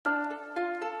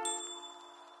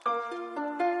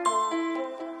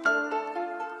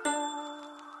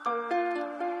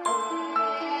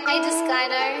Hey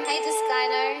Discliner, hey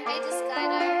Discliner, hey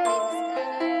Discliner, hey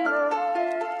Discliner.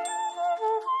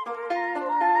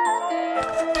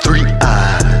 3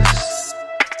 eyes.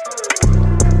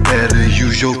 Better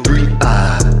use your 3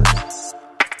 eyes.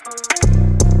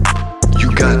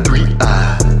 You got 3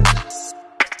 eyes.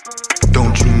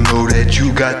 Don't you know that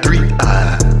you got 3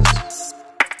 eyes?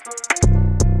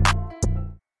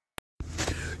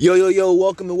 Yo,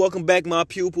 welcome back, my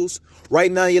pupils.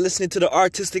 Right now, you're listening to the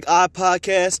Artistic Eye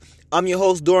Podcast. I'm your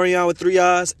host, Dorian with 3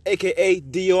 eyes, aka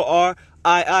DORIIION.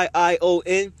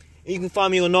 And you can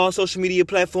find me on all social media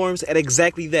platforms at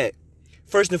exactly that.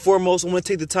 First and foremost, I want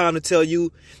to take the time to tell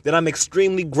you that I'm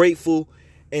extremely grateful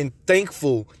and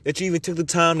thankful that you even took the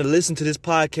time to listen to this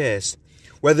podcast.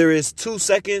 Whether it's 2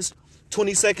 seconds,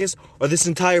 20 seconds, or this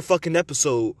entire fucking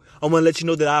episode, I want to let you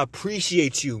know that I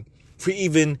appreciate you for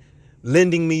even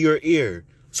lending me your ear.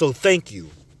 So thank you.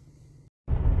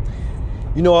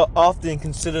 You know, I often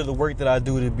consider the work that I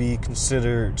do to be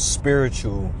considered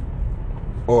spiritual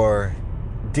or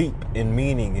deep in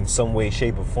meaning in some way,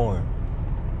 shape, or form.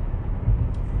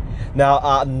 Now,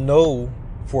 I know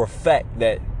for a fact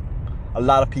that a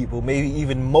lot of people, maybe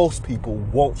even most people,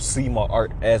 won't see my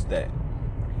art as that.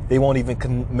 They won't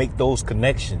even make those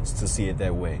connections to see it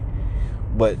that way.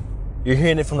 But you're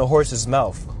hearing it from the horse's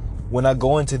mouth. When I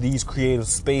go into these creative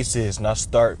spaces and I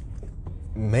start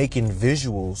making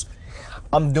visuals,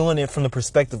 I'm doing it from the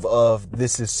perspective of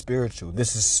this is spiritual.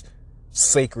 This is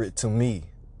sacred to me.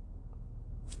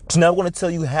 So now I want to tell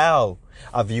you how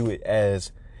I view it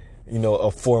as,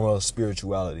 a form of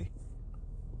spirituality.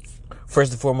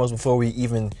 First and foremost, before we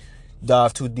even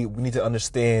dive too deep, we need to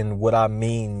understand what I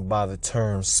mean by the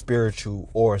term spiritual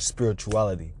or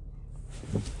spirituality.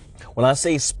 When I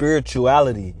say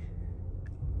spirituality,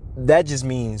 that just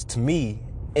means, to me,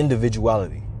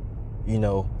 individuality.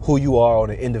 Who you are on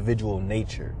an individual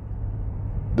nature.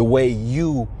 The way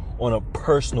you, on a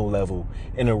personal level,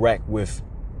 interact with,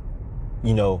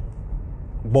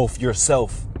 both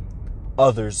yourself,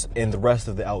 others, and the rest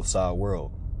of the outside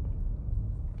world.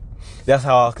 That's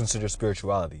how I consider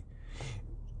spirituality.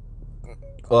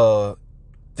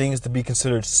 Things to be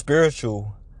considered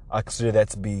spiritual, I consider that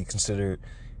to be considered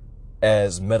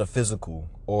as metaphysical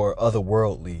or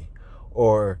otherworldly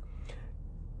or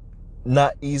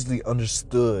not easily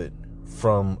understood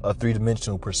from a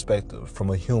three-dimensional perspective,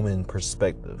 from a human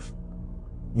perspective.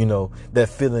 That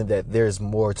feeling that there's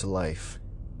more to life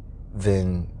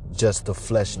than just the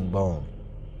flesh and bone.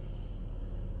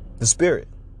 The spirit,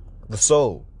 the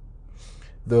soul,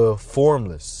 the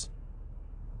formless.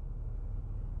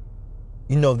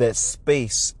 That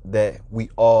space that we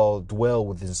all dwell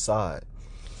with inside.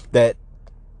 That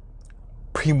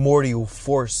primordial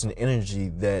force and energy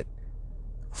that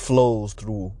flows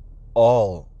through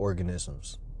all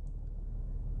organisms.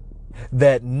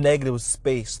 That negative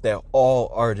space that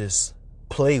all artists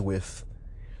play with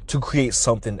to create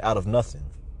something out of nothing.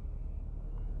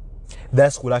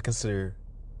 That's what I consider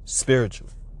spiritual.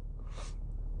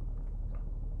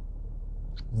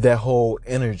 That whole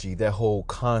energy, that whole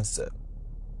concept.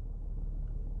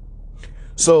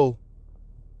 So,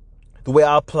 the way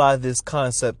I apply this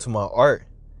concept to my art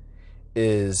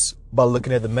is by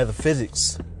looking at the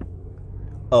metaphysics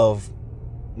of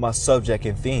my subject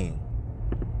and theme.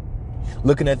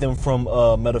 Looking at them from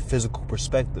a metaphysical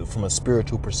perspective, from a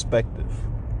spiritual perspective.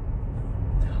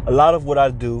 A lot of what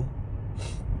I do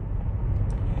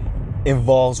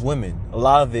involves women. A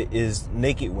lot of it is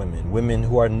naked women, women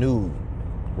who are nude,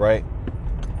 right?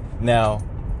 Now,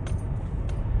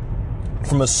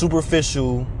 from a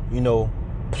superficial,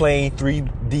 plain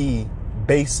 3D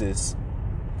basis,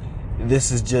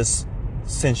 this is just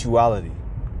sensuality,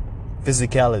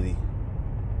 physicality.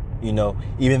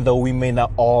 Even though we may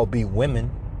not all be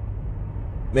women,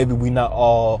 maybe we may not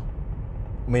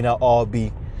all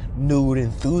be nude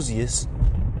enthusiasts.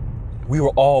 We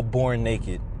were all born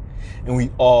naked, and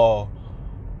we all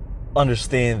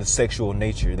understand the sexual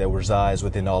nature that resides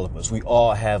within all of us. We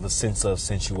all have a sense of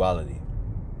sensuality.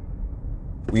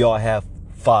 We all have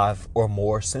 5 or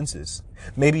more senses,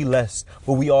 maybe less,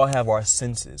 but we all have our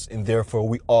senses, and therefore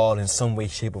we all in some way,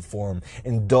 shape, or form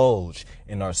indulge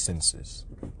in our senses.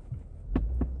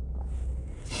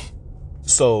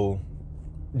 So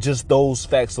just those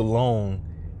facts alone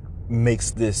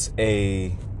makes this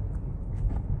a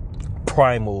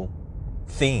primal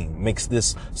theme, makes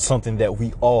this something that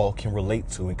we all can relate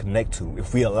to and connect to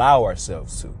if we allow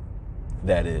ourselves to,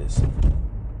 that is.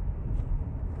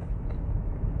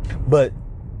 But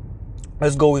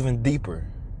let's go even deeper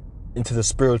into the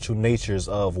spiritual natures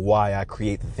of why I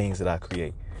create the things that I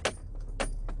create.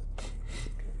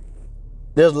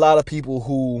 There's a lot of people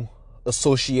who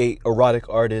associate erotic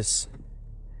artists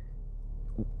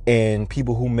and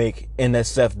people who make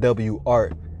NSFW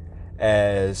art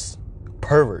as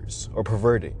perverts or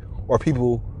perverted, or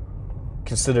people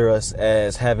consider us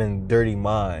as having dirty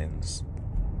minds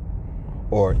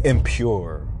or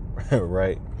impure,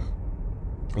 right?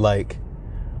 Like,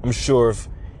 I'm sure if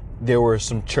there were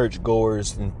some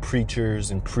churchgoers and preachers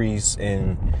and priests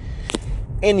and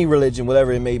any religion,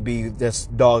 whatever it may be, that's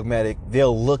dogmatic,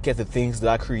 they'll look at the things that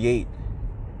I create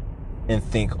and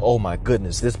think, oh my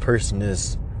goodness, this person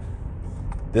is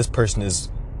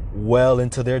well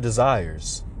into their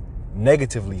desires.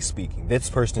 Negatively speaking, this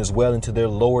person is well into their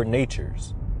lower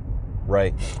natures,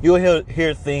 right? You'll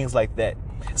hear things like that,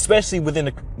 especially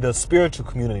within the spiritual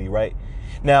community, right?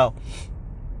 Now,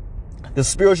 the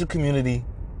spiritual community,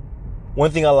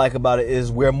 one thing I like about it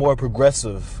is we're more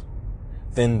progressive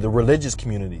than the religious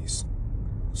communities.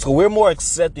 So we're more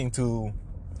accepting to,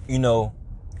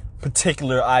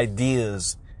 particular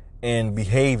ideas and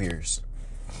behaviors.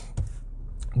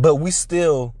 But we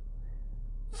still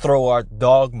throw our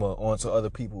dogma onto other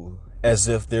people as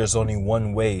if there's only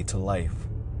one way to life,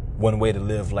 one way to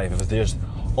live life. If there's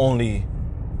only,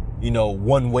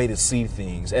 one way to see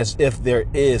things, as if there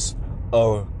is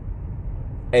a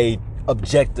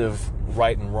objective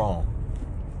right and wrong.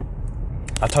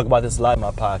 I talk about this a lot in my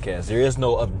podcast. There is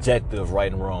no objective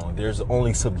right and wrong. There's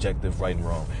only subjective right and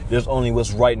wrong. There's only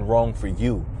what's right and wrong for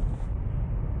you.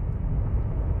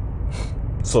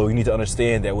 So you need to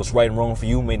understand that what's right and wrong for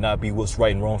you may not be what's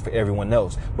right and wrong for everyone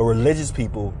else. But religious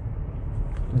people,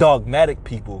 dogmatic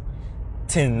people,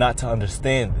 tend not to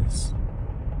understand this.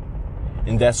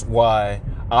 And that's why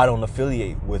I don't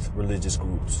affiliate with religious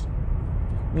groups.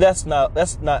 That's not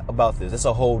about this. That's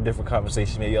a whole different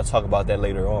conversation. Maybe I'll talk about that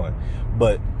later on.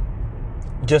 But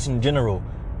just in general,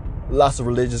 lots of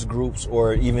religious groups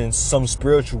or even some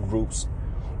spiritual groups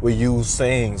will use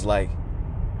sayings like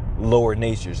lower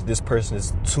natures. This person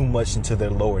is too much into their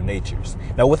lower natures.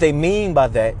 Now, what they mean by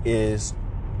that is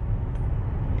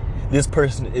this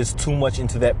person is too much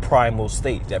into that primal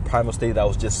state that I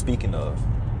was just speaking of.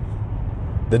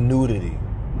 The nudity,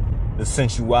 the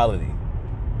sensuality,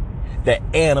 that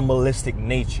animalistic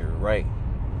nature, right?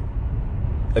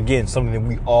 Again, something that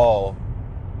we all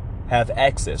have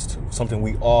access to, something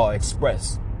we all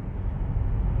express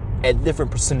at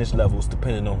different percentage levels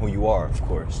depending on who you are, of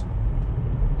course.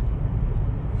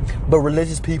 But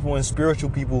religious people and spiritual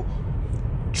people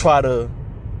try to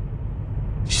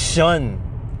shun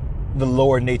the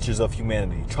lower natures of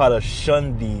humanity, try to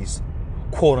shun these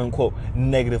quote unquote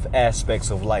negative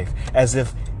aspects of life as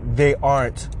if they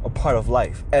aren't a part of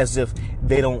life, as if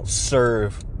they don't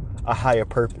serve a higher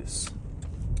purpose,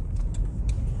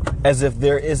 as if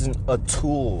there isn't a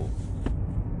tool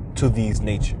to these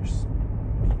natures.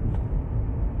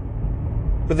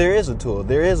 But there is a tool,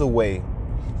 there is a way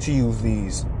to use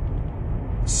these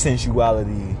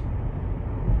sensuality,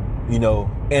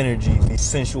 energies, these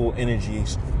sensual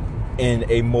energies in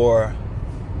a more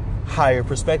higher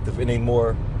perspective, in a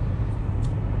more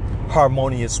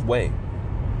harmonious way.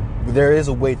 There is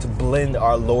a way to blend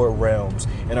our lower realms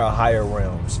and our higher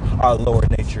realms, our lower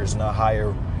natures and our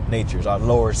higher natures, our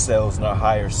lower selves and our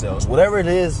higher selves. Whatever it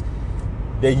is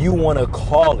that you want to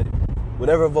call it,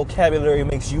 whatever vocabulary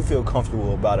makes you feel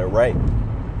comfortable about it, right?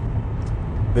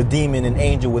 The demon and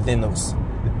angel within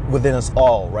us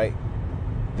all, right?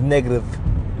 The negative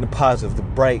and the positive, the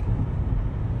bright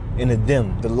and the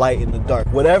dim, the light and the dark,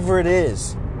 whatever it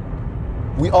is.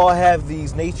 We all have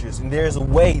these natures, and there's a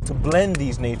way to blend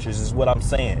these natures, is what I'm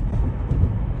saying.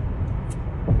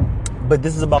 But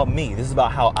this is about me. This is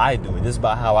about how I do it. This is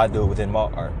about how I do it within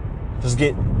my art. Let's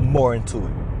get more into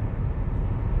it.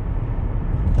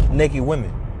 Naked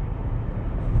women.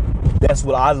 That's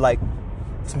what I like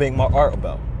to make my art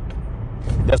about.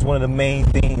 That's one of the main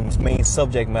themes, main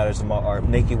subject matters of my art,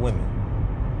 naked women.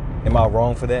 Am I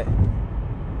wrong for that?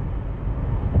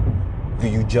 Do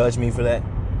you judge me for that?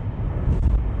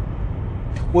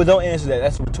 Well, don't answer that.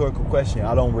 That's a rhetorical question.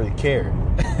 I don't really care.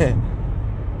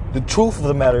 The truth of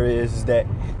the matter is that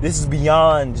this is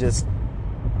beyond just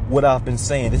what I've been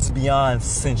saying. This is beyond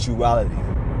sensuality.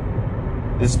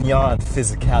 This is beyond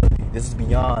physicality. This is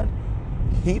beyond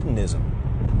hedonism.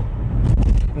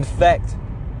 In fact,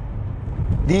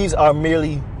 these are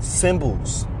merely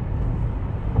symbols.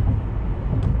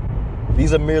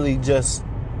 These are merely just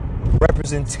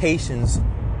representations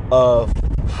of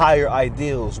higher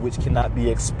ideals which cannot be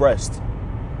expressed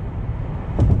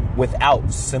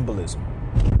without symbolism.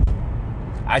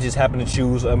 I just happen to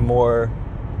choose a more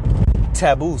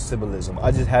taboo symbolism.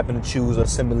 I just happen to choose a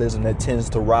symbolism that tends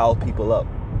to rile people up.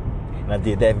 And I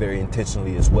did that very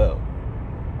intentionally as well.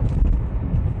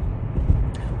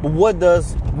 But what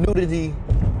does nudity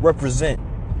represent?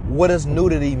 What does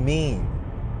nudity mean?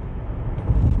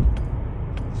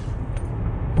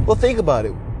 Well, think about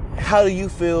it. How do you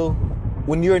feel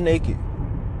when you're naked?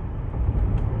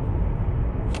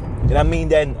 And I mean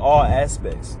that in all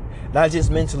aspects, not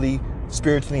just mentally,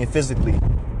 spiritually, and physically.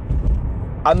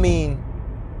 I mean,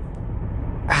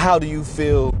 how do you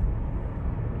feel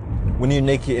when you're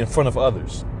naked in front of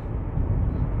others?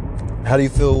 How do you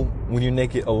feel when you're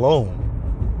naked alone?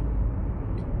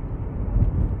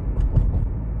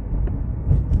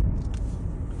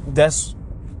 That's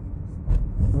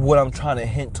what I'm trying to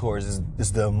hint towards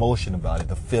is the emotion about it,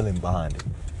 the feeling behind it,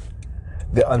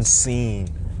 the unseen,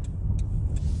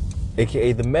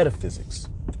 aka the metaphysics.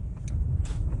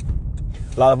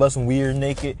 A lot of us, when we're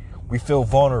naked, we feel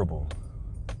vulnerable.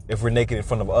 If we're naked in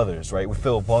front of others, right? We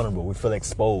feel vulnerable. We feel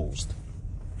exposed.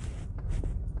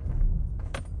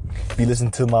 If you listen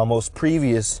to my most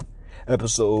previous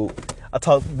episode, I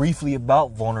talked briefly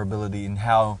about vulnerability and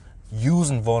how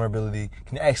using vulnerability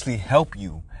can actually help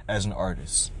you as an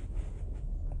artist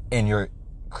in your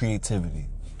creativity.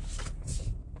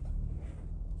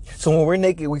 So when we're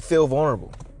naked, we feel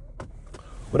vulnerable.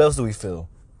 What else do we feel?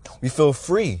 We feel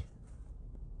free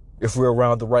if we're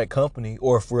around the right company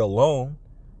or if we're alone.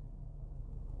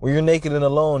 When you're naked and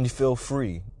alone, you feel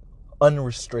free,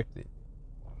 unrestricted.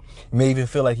 You may even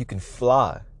feel like you can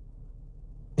fly,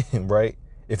 right?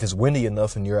 If it's windy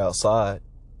enough and you're outside.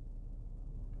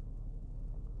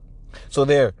 So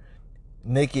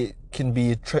naked can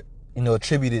be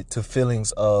attributed to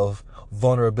feelings of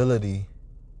vulnerability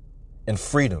and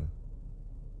freedom.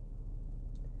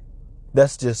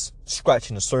 That's just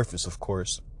scratching the surface, of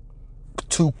course.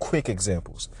 2 quick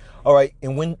examples. All right,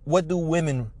 and what do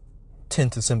women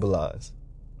tend to symbolize?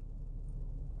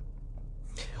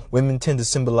 Women tend to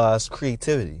symbolize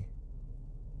creativity,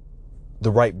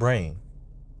 the right brain,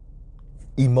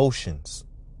 emotions.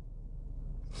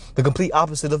 The complete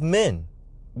opposite of men.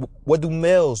 What do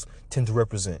males tend to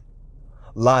represent?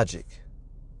 Logic,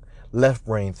 left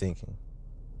brain thinking,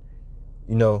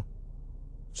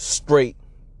 straight,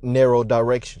 narrow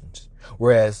directions.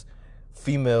 Whereas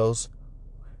females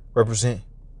represent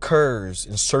curves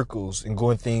and circles and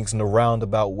going things in a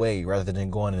roundabout way rather than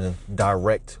going in a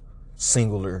direct,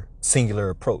 singular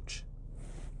approach.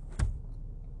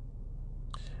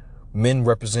 Men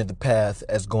represent the path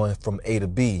as going from A to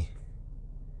B.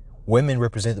 Women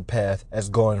represent the path as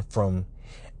going from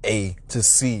A to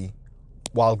C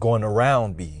while going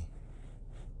around B.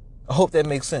 I hope that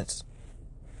makes sense.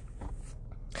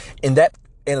 In that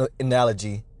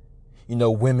analogy,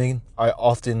 women are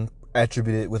often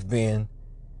attributed with being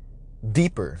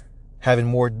deeper, having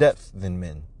more depth than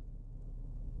men.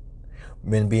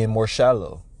 Men being more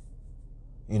shallow,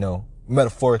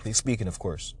 metaphorically speaking, of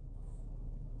course.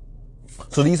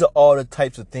 So these are all the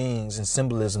types of things and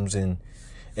symbolisms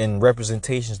and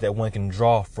representations that one can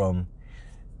draw from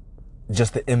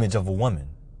just the image of a woman,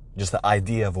 just the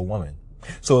idea of a woman.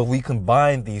 So if we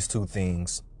combine these 2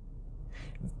 things,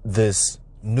 this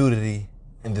nudity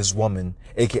in this woman,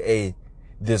 aka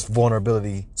this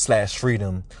vulnerability /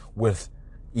 freedom with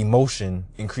emotion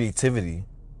and creativity,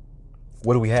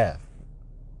 what do we have?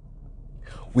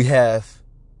 We have,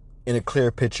 in a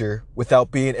clear picture,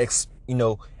 without being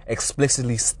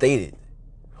explicitly stated,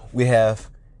 we have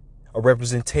a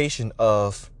representation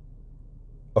of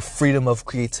a freedom of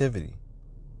creativity,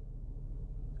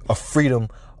 a freedom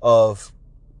of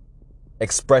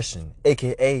expression,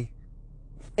 aka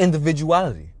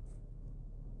individuality.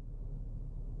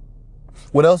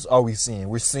 What else are we seeing?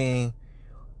 We're seeing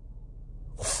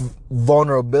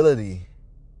vulnerability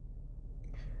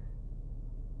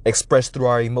expressed through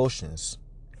our emotions,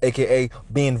 aka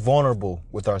being vulnerable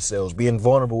with ourselves, being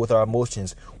vulnerable with our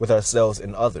emotions, with ourselves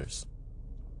and others.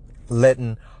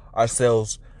 Letting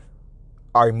ourselves,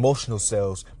 our emotional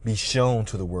selves, be shown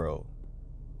to the world.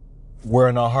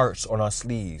 Wearing our hearts on our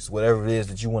sleeves, whatever it is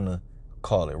that you want to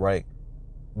call it, right?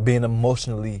 Being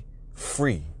emotionally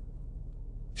free.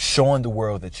 Showing the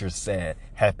world that you're sad,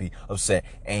 happy, upset,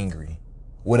 angry,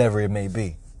 whatever it may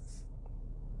be.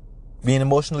 Being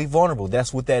emotionally vulnerable,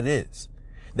 that's what that is.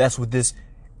 That's what this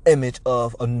image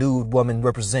of a nude woman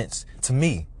represents to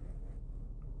me.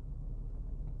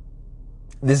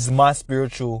 This is my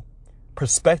spiritual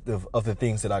perspective of the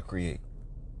things that I create.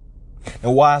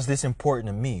 And why is this important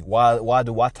to me? Why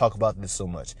do I talk about this so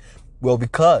much? Well,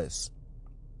 because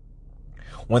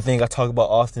one thing I talk about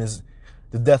often is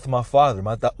the death of my father.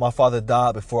 My father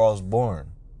died before I was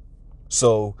born.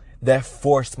 So that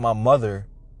forced my mother,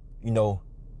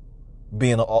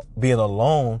 being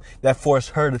alone, that forced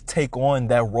her to take on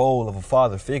that role of a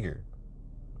father figure.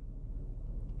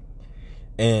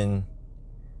 And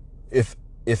if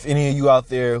any of you out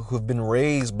there who've been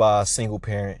raised by a single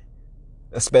parent,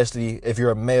 especially if you're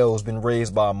a male who's been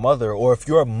raised by a mother, or if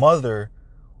you're a mother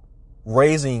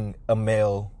raising a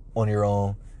male on your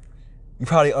own, you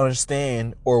probably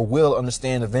understand, or will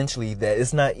understand eventually, that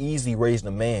it's not easy raising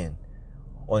a man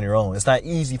on your own. It's not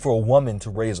easy for a woman to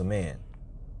raise a man.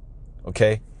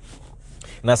 Okay?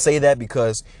 And I say that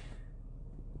because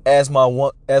as my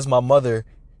mother,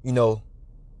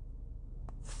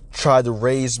 tried to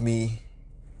raise me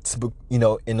to,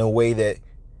 in a way that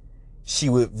she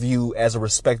would view as a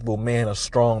respectable man, a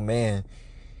strong man,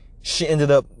 she ended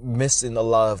up missing a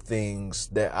lot of things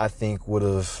that I think would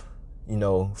have,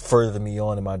 furthered me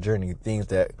on in my journey, things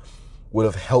that would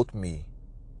have helped me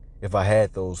if I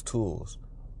had those tools.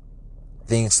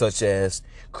 Things such as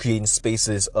creating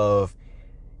spaces of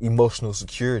emotional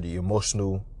security,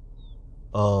 emotional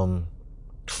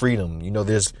freedom.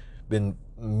 There's been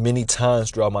many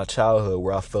times throughout my childhood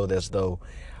where I felt as though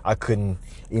I couldn't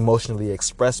emotionally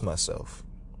express myself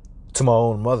to my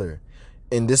own mother.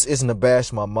 And this isn't a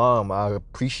bash my mom. I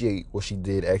appreciate what she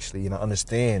did, actually, and I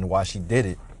understand why she did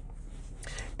it.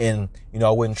 And, I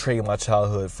wouldn't trade my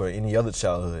childhood for any other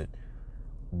childhood.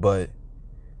 But,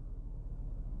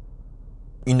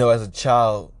 as a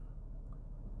child,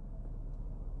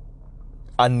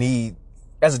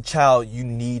 you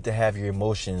need to have your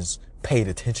emotions paid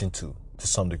attention to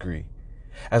some degree.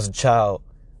 As a child,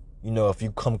 if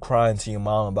you come crying to your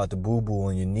mom about the boo-boo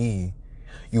on your knee,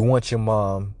 you want your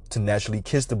mom to naturally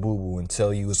kiss the boo-boo and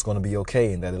tell you it's going to be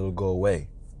okay and that it'll go away.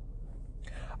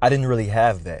 I didn't really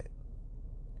have that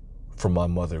from my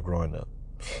mother growing up.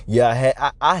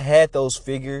 Yeah, I had those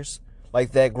figures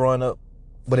like that growing up,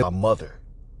 but it was my mother.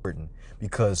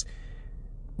 Because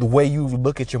the way you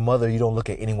look at your mother, you don't look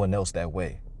at anyone else that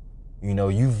way.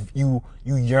 You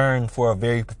yearn for a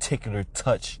very particular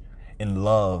touch and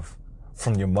love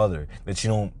from your mother that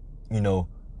you don't,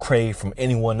 crave from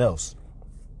anyone else.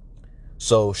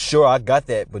 So sure, I got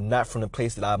that, but not from the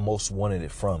place that I most wanted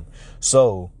it from.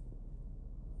 So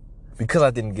because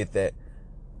I didn't get that,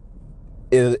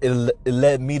 it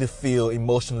led me to feel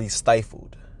emotionally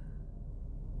stifled.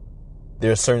 There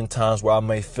are certain times where I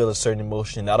may feel a certain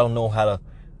emotion. I don't know how to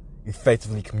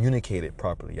effectively communicate it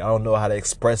properly. I don't know how to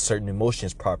express certain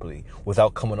emotions properly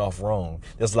without coming off wrong.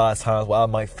 There's a lot of times where I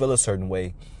might feel a certain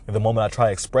way, and the moment I try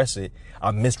to express it,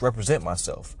 I misrepresent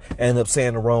myself. I end up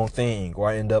saying the wrong thing, or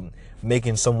I end up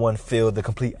making someone feel the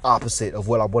complete opposite of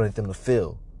what I wanted them to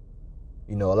feel.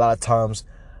 A lot of times,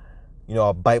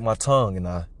 I bite my tongue,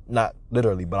 and not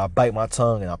literally, but I bite my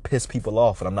tongue and I piss people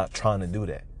off, and I'm not trying to do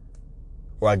that.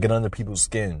 Or I get under people's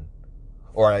skin,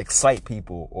 or I excite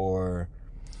people, or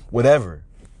whatever,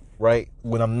 right?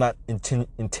 When I'm not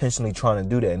intentionally trying to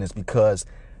do that. And it's because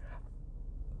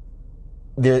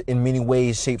there, in many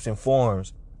ways, shapes, and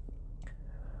forms,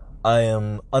 I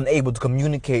am unable to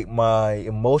communicate my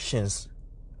emotions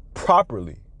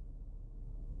properly,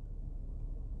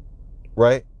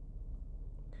 right?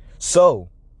 So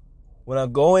when I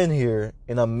go in here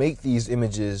and I make these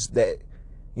images that,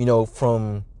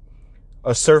 from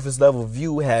a surface level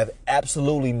view have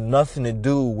absolutely nothing to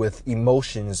do with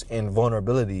emotions and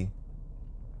vulnerability,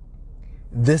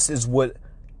 this is what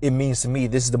it means to me.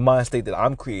 This is the mind state that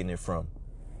I'm creating it from.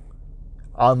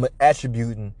 I'm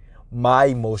attributing my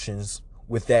emotions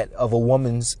with that of a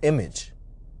woman's image.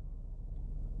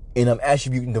 And I'm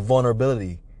attributing the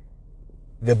vulnerability,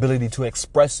 the ability to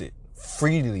express it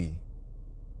freely,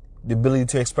 the ability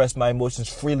to express my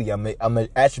emotions freely. I'm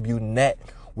attributing that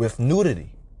with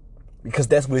nudity. Because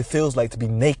that's what it feels like to be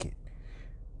naked.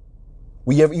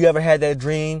 You ever had that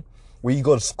dream where you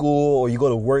go to school or you go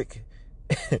to work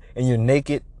and you're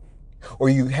naked? Or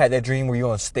you had that dream where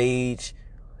you're on stage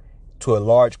to a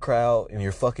large crowd and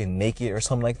you're fucking naked or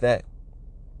something like that?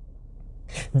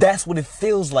 That's what it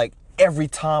feels like every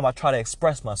time I try to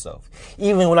express myself.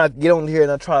 Even when I get on here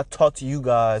and I try to talk to you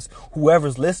guys,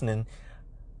 whoever's listening,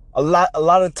 a lot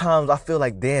of times I feel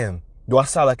like, damn, do I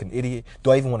sound like an idiot?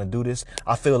 Do I even want to do this?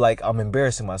 I feel like I'm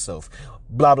embarrassing myself.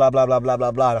 Blah, blah, blah, blah, blah,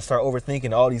 blah, blah. And I start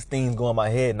overthinking, all these things go in my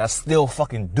head, and I still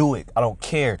fucking do it. I don't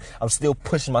care. I'm still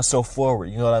pushing myself forward.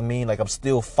 You know what I mean? Like, I'm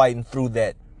still fighting through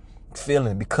that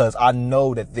feeling because I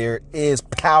know that there is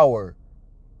power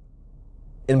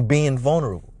in being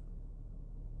vulnerable.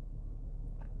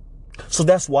 So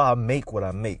that's why I make what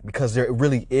I make, because there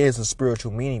really is a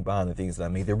spiritual meaning behind the things that I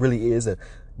make. There really is a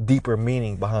deeper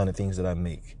meaning behind the things that I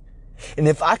make. And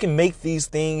if I can make these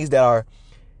things that are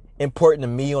important to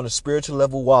me on a spiritual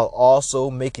level while also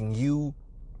making you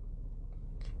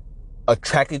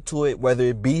attracted to it, whether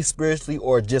it be spiritually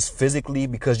or just physically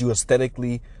because you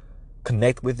aesthetically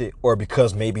connect with it, or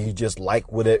because maybe you just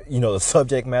like what it, the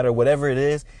subject matter, whatever it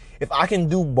is. If I can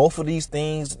do both of these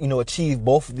things, achieve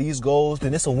both of these goals,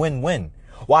 then it's a win-win.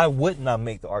 Why wouldn't I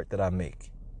make the art that I make?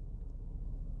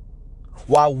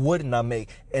 Why wouldn't I make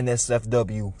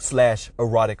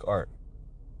NSFW/erotic art?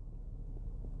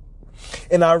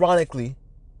 And ironically,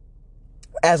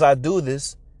 as I do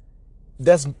this,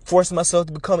 that's forcing myself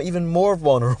to become even more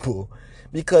vulnerable,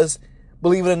 because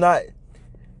believe it or not,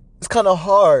 it's kind of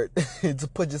hard to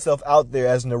put yourself out there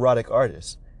as an erotic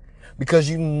artist, because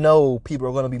people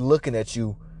are going to be looking at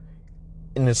you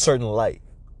in a certain light.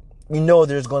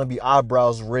 There's going to be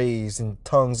eyebrows raised and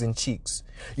tongues in cheeks.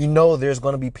 There's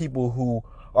going to be people who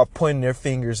are pointing their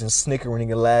fingers and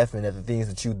snickering and laughing at the things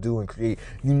that you do and create.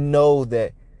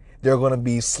 That there are going to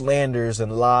be slanders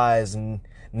and lies and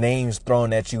names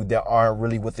thrown at you that aren't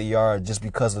really what they are just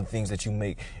because of the things that you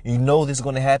make. This is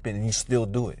going to happen and you still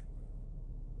do it.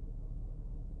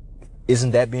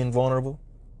 Isn't that being vulnerable?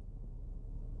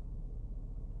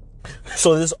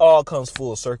 So this all comes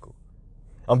full circle.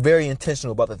 I'm very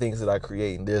intentional about the things that I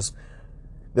create, and there's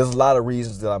a lot of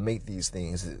reasons that I make these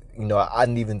things. I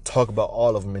didn't even talk about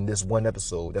all of them in this one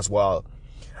episode. That's why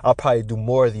I'll probably do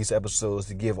more of these episodes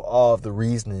to give all of the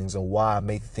reasonings on why I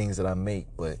make the things that I make.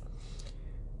 But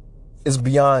it's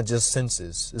beyond just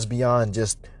senses. It's beyond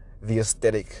just the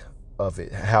aesthetic of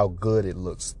it, how good it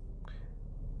looks.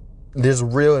 There's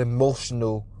real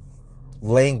emotional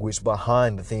language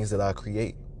behind the things that I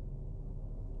create.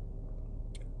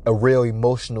 A real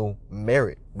emotional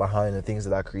merit behind the things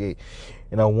that I create.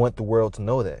 And I want the world to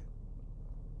know that.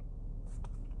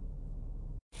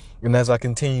 And as I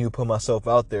continue to put myself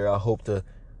out there, I hope to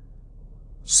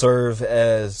serve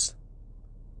as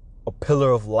a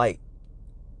pillar of light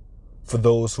for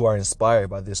those who are inspired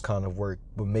by this kind of work,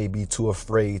 but may be too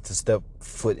afraid to step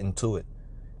foot into it,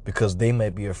 because they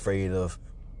might be afraid of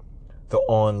the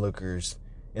onlookers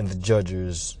and the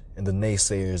judges and the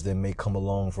naysayers that may come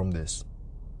along from this.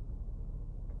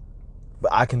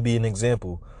 But I can be an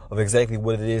example of exactly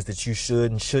what it is that you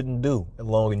should and shouldn't do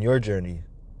along in your journey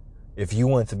if you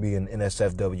want to be an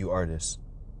NSFW artist.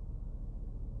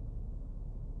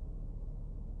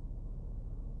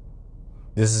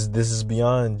 This is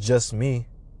beyond just me.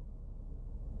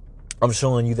 I'm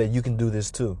showing you that you can do this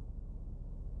too.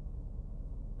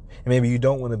 And maybe you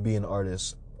don't want to be an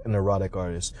artist, an erotic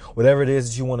artist. Whatever it is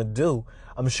that you want to do,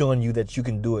 I'm showing you that you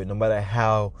can do it, no matter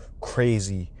how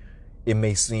crazy it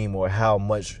may seem or how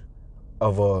much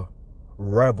of a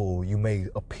rebel you may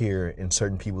appear in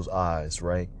certain people's eyes,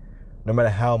 right? No matter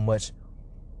how much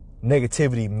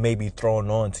negativity may be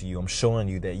thrown onto you, I'm showing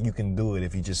you that you can do it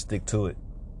if you just stick to it.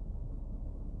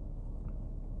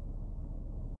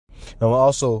 Now, I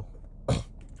also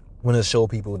want to show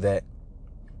people that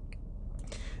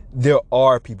there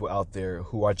are people out there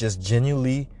who are just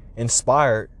genuinely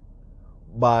inspired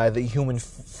by the human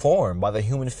form, by the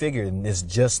human figure, and it's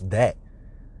just that.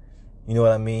 You know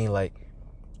what I mean? Like,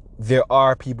 there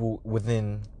are people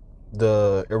within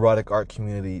the erotic art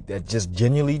community that just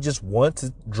genuinely just want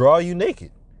to draw you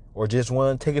naked, or just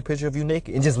want to take a picture of you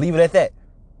naked and just leave it at that.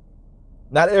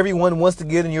 Not everyone wants to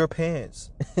get in your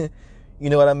pants. You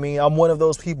know what I mean? I'm one of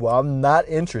those people. I'm not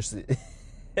interested.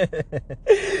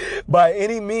 By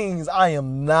any means, I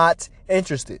am not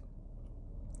interested.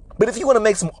 But if you want to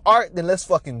make some art, then let's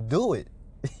fucking do it.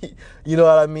 You know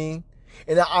what I mean?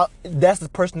 And that's the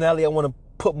personality I want to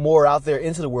put more out there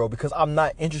into the world, because I'm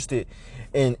not interested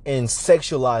in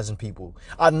sexualizing people.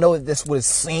 I know that that's what it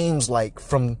seems like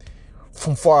from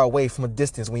far away, from a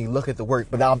distance, when you look at the work,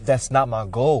 but that's not my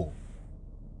goal.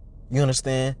 You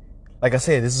understand? Like I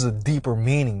said, this is a deeper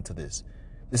meaning to this.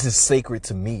 This is sacred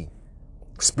to me.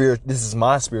 This is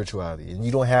my spirituality, and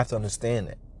you don't have to understand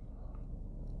that.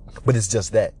 But it's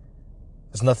just that.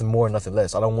 It's nothing more, nothing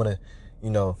less. I don't want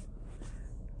to,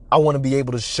 I want to be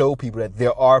able to show people that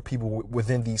there are people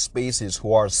within these spaces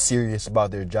who are serious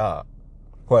about their job,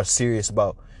 who are serious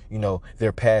about,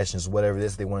 their passions, whatever it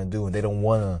is they want to do. And they don't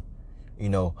want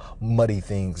to, muddy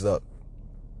things up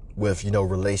with,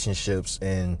 relationships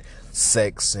and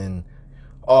sex and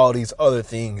all these other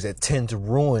things that tend to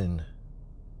ruin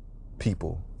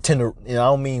people. I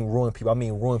don't mean ruin people. I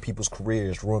mean ruin people's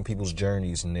careers, ruin people's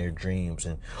journeys and their dreams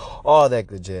and all that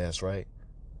good jazz, right?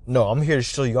 No, I'm here to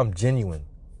show you I'm genuine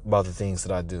about the things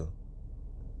that I do.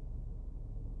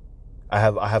 I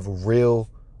have a real,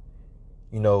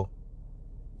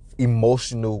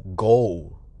 emotional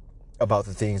goal about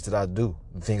the things that I do,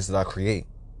 the things that I create.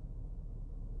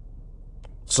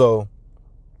 So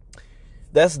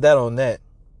that's that on that.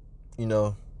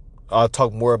 I'll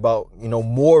talk more about,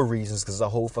 more reasons, because there's a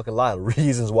whole fucking lot of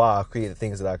reasons why I create the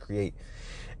things that I create.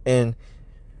 And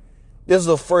this is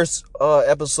the first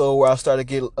episode where I started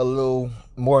to get a little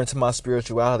more into my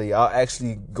spirituality. I'll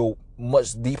actually go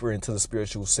much deeper into the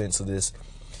spiritual sense of this.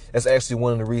 That's actually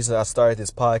one of the reasons I started this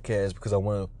podcast, because I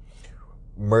want to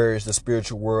merge the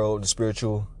spiritual world,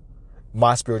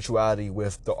 my spirituality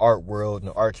with the art world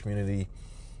and the art community.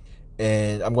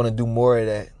 And I'm going to do more of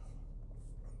that.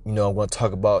 I'm going to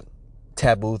talk about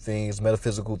taboo things,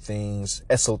 metaphysical things,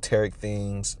 esoteric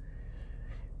things,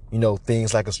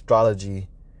 things like astrology,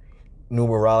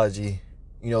 numerology,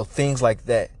 things like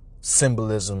that,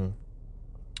 symbolism,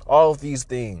 all of these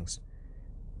things,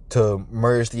 to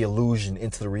merge the illusion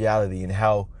into the reality, and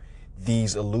how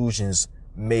these illusions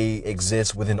may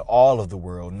exist within all of the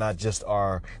world, not just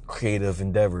our creative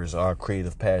endeavors, our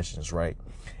creative passions, right?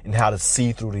 And how to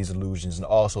see through these illusions and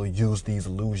also use these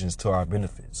illusions to our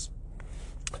benefits.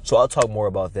 So I'll talk more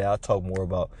about that. I'll talk more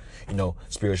about,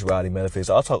 spirituality, metaphysics.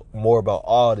 I'll talk more about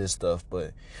all this stuff.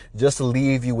 But just to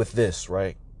leave you with this,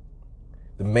 right?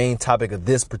 The main topic of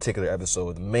this particular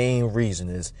episode, the main reason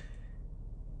is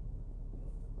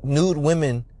nude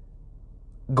women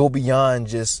go beyond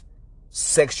just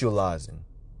sexualizing.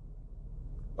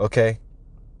 Okay?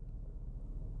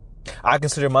 I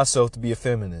consider myself to be a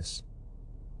feminist.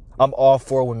 I'm all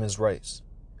for women's rights.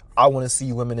 I want to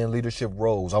see women in leadership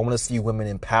roles. I want to see women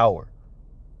in power.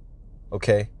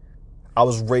 Okay? I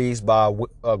was raised by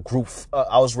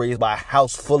a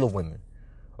house full of women.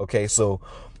 Okay? So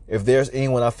if there's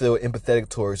anyone I feel empathetic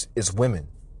towards, it's women.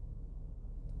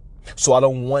 So I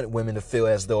don't want women to feel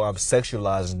as though I'm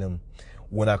sexualizing them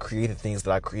when I create the things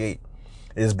that I create.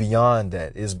 It is beyond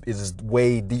that. It is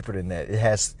way deeper than that. It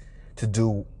has to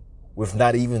do with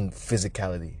not even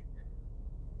physicality.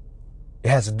 It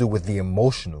has to do with the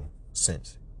emotional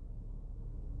sense.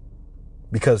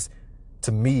 Because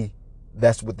to me,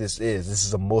 that's what this is. This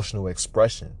is emotional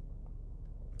expression.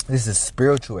 This is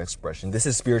spiritual expression. This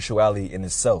is spirituality in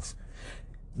itself.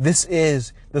 This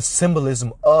is the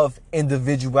symbolism of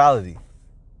individuality.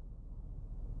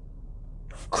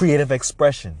 Creative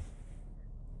expression.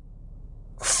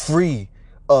 Free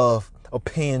of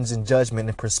opinions and judgment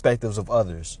and perspectives of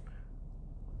others.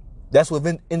 That's what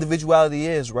individuality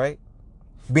is, right?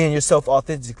 Being yourself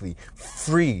authentically,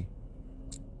 free,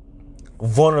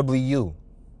 vulnerably you.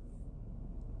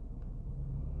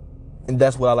 And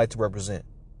that's what I like to represent.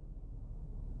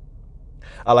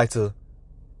 I like to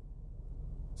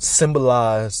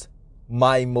symbolize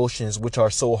my emotions, which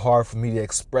are so hard for me to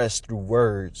express through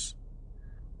words.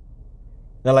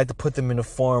 And I like to put them in the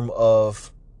form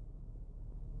of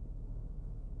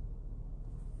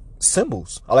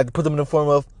symbols. I like to put them in the form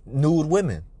of nude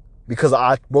women, because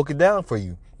I broke it down for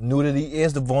you. Nudity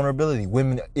is the vulnerability.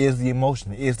 Women is the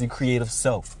emotion, is the creative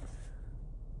self.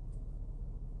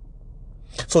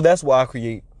 So that's why I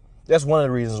create. That's one of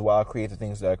the reasons why I create the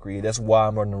things that I create. That's why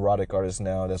I'm an erotic artist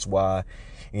now. That's why,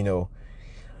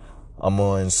 I'm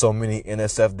on so many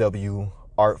NSFW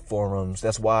art forums.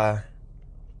 That's why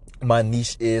my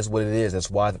niche is what it is.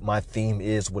 That's why my theme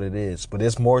is what it is. But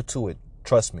there's more to it.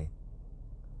 Trust me.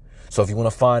 So if you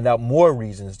want to find out more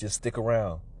reasons, just stick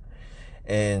around.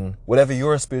 And whatever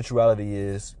your spirituality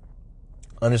is,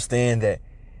 understand that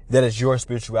is your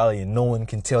spirituality, and no one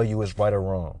can tell you it's right or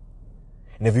wrong.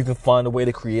 And if you can find a way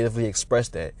to creatively express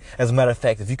that, as a matter of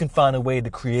fact, if you can find a way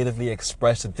to creatively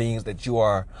express the things that you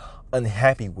are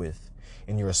unhappy with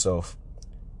in yourself,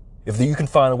 if you can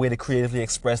find a way to creatively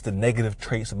express the negative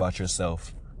traits about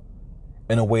yourself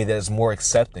in a way that is more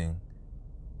accepting,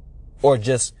 or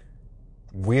just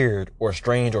weird or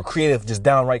strange or creative, just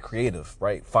downright creative,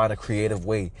 right? Find a creative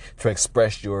way to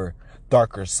express your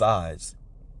darker sides.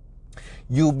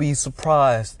 You'll be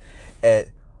surprised at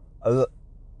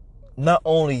not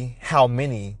only how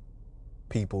many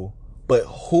people, but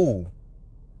who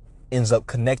ends up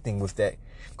connecting with that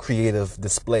creative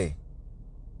display.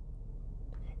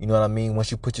 You know what I mean?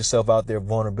 Once you put yourself out there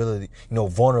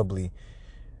vulnerably,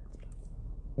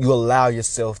 you allow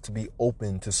yourself to be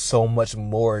open to so much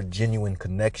more genuine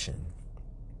connection.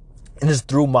 And it's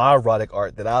through my erotic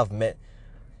art that I've met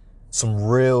some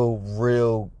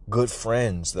real good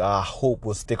friends that I hope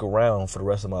will stick around for the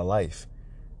rest of my life.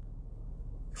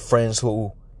 Friends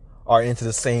who are into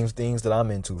the same things that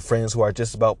I'm into. Friends who are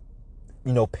just about,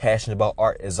 passionate about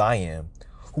art as I am.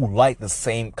 Who like the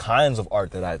same kinds of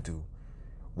art that I do.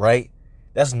 Right?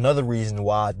 That's another reason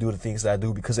why I do the things that I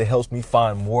do, because it helps me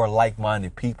find more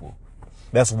like-minded people.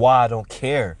 That's why I don't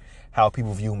care how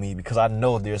people view me, because I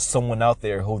know there's someone out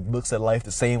there who looks at life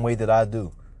the same way that I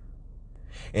do.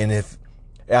 And if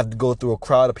I have to go through a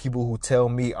crowd of people who tell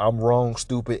me I'm wrong,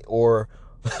 stupid, or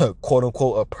quote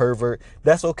unquote a pervert,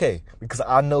 that's okay, because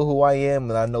I know who I am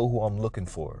and I know who I'm looking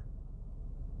for.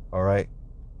 All right.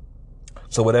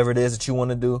 So whatever it is that you want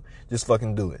to do, just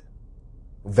fucking do it.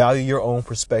 Value your own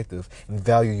perspective and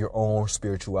value your own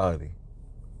spirituality.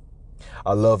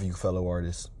 I love you, fellow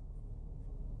artists.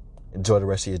 Enjoy the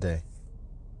rest of your day.